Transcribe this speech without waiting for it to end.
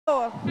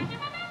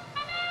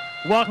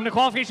Welcome to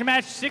qualification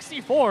match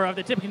 64 of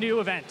the Tippecanoe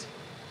event.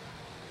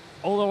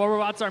 All the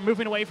robots are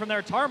moving away from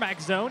their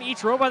tarmac zone.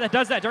 Each robot that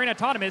does that during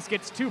autonomous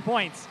gets 2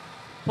 points.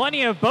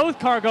 Plenty of both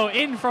cargo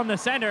in from the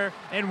center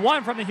and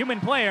 1 from the human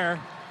player.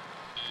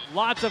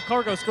 Lots of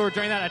cargo scored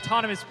during that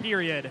autonomous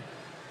period.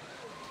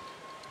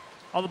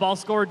 All the balls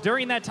scored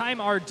during that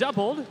time are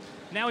doubled.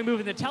 Now we move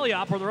into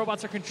teleop, where the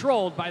robots are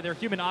controlled by their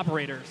human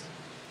operators.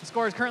 The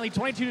score is currently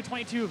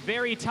 22-22,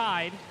 very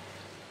tied.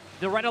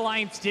 The Red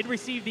Alliance did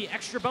receive the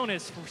extra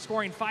bonus for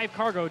scoring 5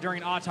 cargo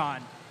during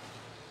Auton.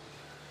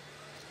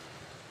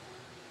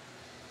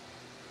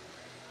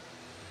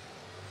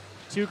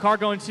 Two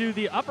cargo into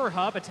the upper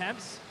hub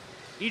attempts.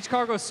 Each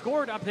cargo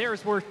scored up there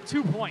is worth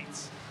 2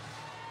 points.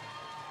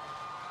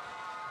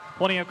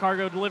 Plenty of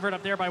cargo delivered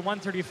up there by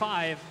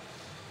 135.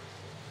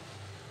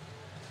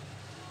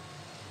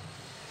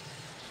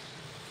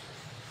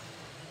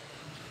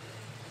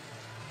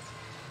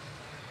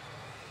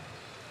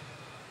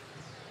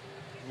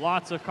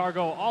 Lots of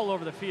cargo all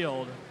over the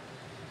field.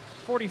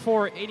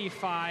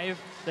 44-85.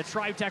 The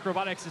TriTech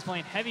Robotics is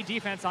playing heavy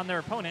defense on their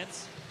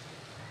opponents.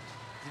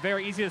 It's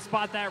very easy to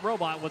spot that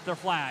robot with their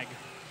flag.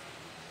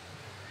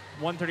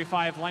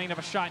 135 lining up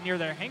a shot near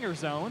their hangar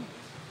zone,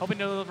 hoping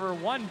to deliver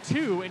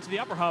 1-2 into the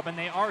upper hub, and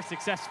they are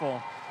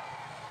successful.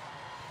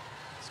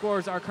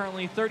 Scores are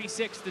currently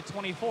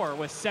 36-24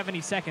 with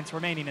 70 seconds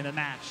remaining in the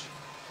match.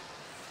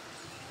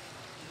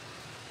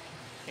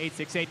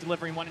 868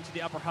 delivering 1 into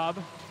the upper hub.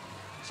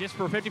 Just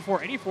for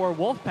 54-84,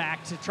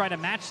 Wolfpack to try to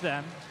match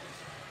them.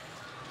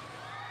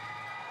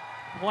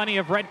 Plenty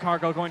of red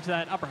cargo going to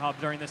that upper hub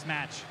during this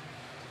match.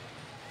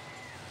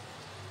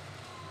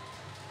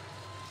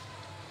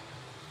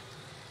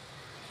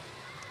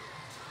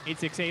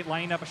 .868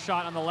 lining up a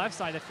shot on the left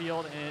side of the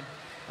field, and it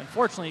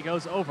unfortunately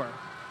goes over.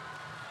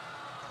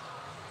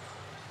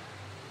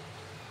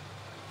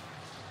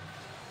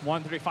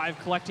 135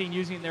 collecting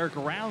using their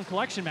ground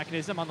collection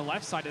mechanism on the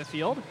left side of the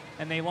field,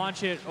 and they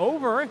launch it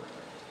over,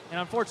 and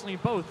unfortunately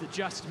both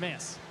just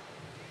miss.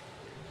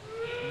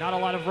 Not a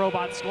lot of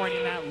robots scoring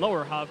in that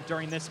lower hub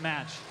during this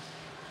match.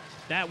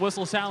 That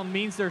whistle sound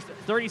means there's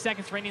 30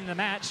 seconds remaining in the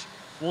match.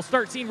 We'll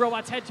start seeing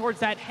robots head towards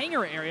that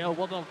hangar area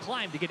where they'll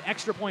climb to get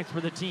extra points for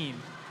the team.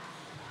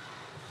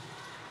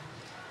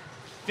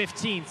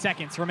 15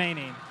 seconds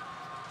remaining.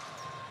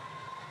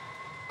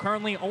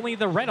 Currently, only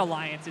the Red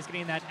Alliance is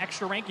getting that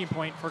extra ranking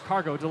point for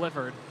cargo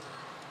delivered.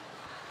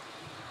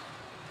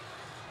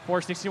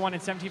 461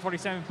 and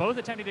 1747 both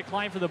attempting to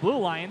climb for the Blue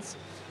Alliance.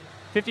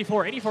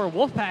 54-84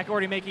 Wolfpack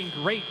already making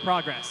great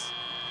progress.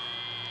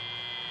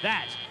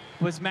 That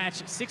was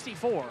match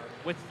 64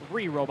 with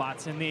 3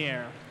 robots in the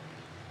air.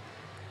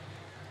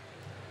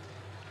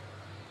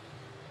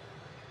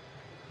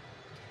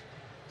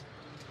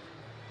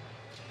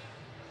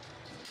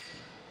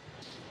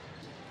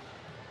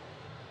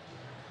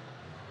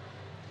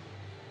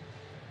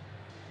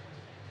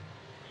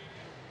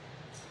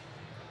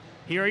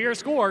 Here are your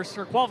scores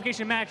for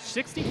qualification match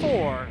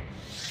 64.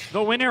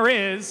 The winner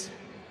is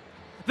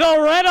the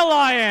Red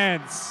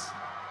Alliance.